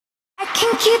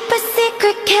Can't keep a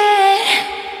secret, kid.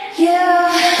 You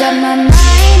got my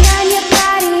mind on your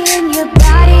body and your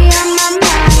body on my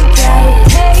mind. Got a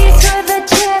taste for the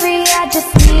cherry, I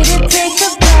just need to take a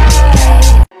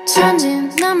bite. 천진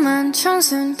나만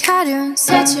청순 가련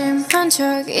새침한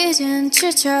척 이젠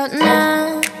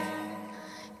지쳤나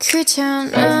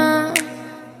귀찮아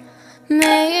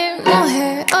매일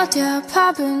뭐해 어디야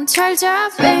밥은 잘자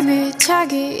baby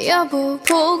자기 여보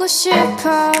보고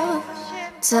싶어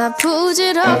다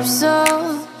부질없어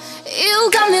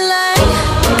You got me like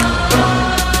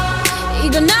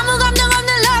이건 아무 감정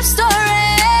없는 love story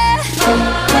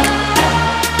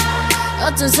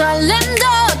어떤 설렘도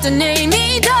어떤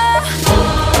의미도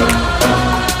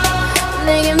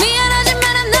내게 미안하지만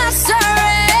I'm not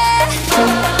sorry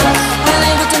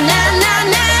오늘부터 나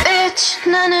Bitch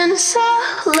나는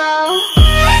solo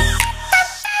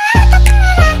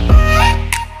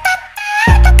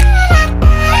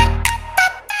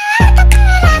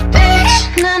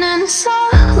Bitch 나는 solo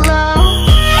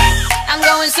I'm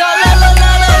going solo la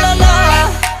la la la la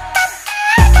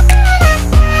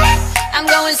I'm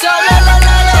going solo la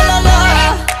la la la la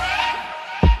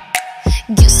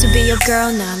Used to be your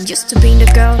girl, now I'm used to being the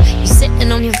girl. You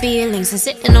sitting on your feelings and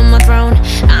sitting on my throne.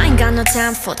 I ain't got no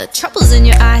time for the troubles in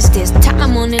your eyes. This time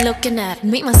I'm only looking at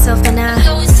me, myself and I.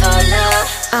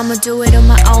 I'ma do it on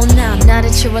my own now. Now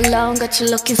that you're alone, got you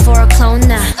looking for a clone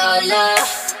now.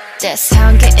 That's how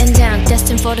I'm getting down,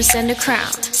 destined for the center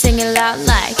crown. Sing it loud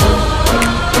like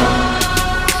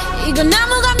이건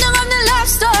아무 감정 없는 love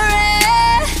story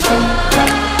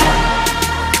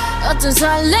어떤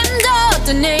설렘도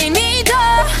어떤 의미도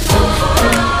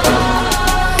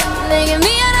내게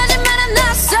미안하지만 I'm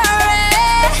not sorry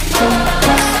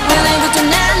오늘부터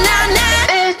나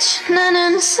Bitch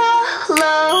나는 solo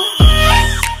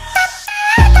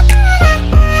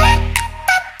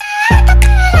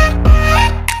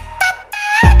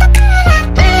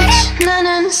Bitch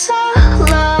나는 solo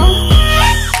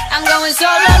I'm going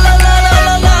solo la la la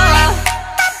la la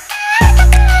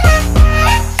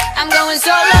I'm going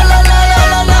solo la la la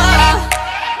la la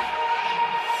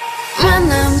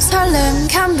만남 설렘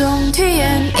감동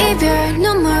뒤엔 이별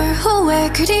눈물 후회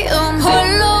그리움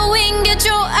홀로인 게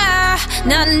좋아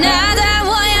난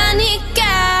나다워야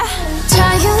하니까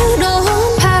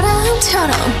자유로운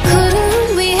바람처럼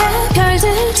구름 위에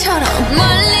별들처럼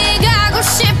멀리 가고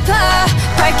싶어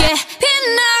밝게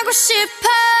빛나고 싶어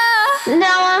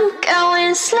Now I'm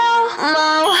going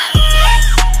slow-mo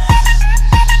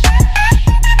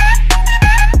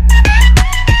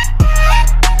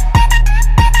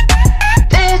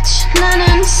Bitch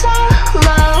나는 solo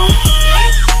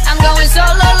I'm going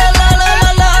solo la la la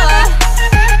la la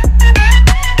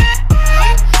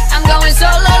I'm going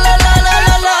solo la la la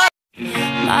la la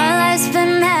My life's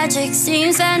been magic,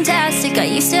 seems fantastic I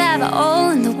used to have a hole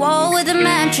in the wall with a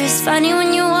mattress Funny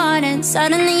when you want it,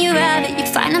 suddenly you have it You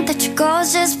find out that your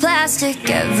goal's just plastic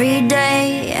Every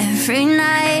day, every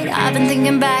night I've been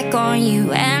thinking back on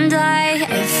you and I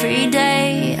Every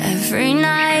day, every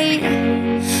night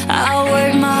I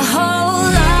work my whole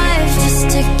life just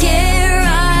to get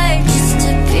right Just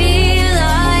to be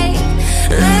like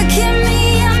Look at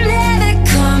me, I'm never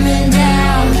coming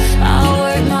down I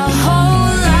work my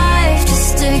whole life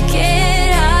just to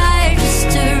get high Just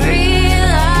to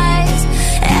realize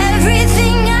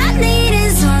Everything I need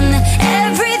is on the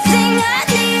Everything I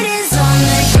need is on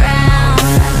the ground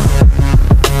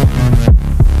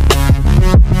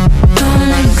On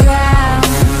the ground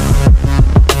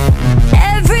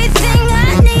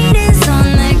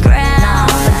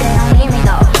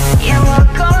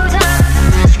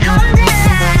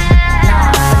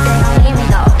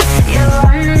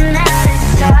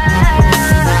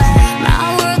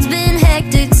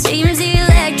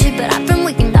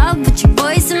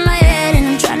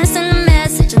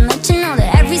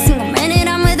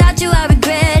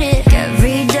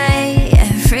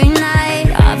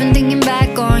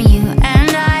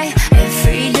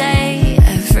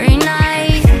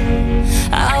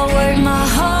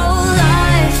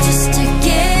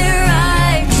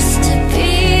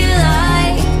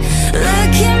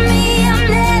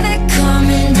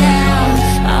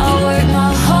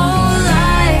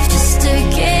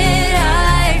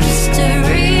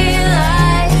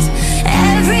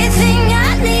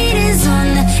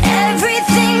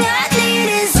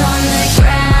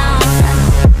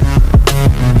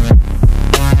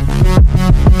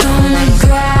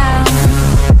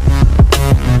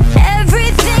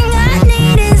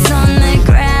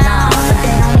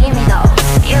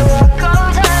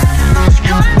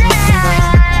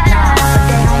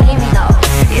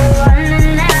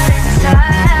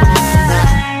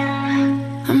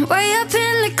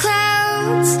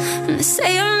They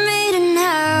say I made it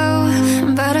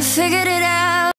now, but I figured it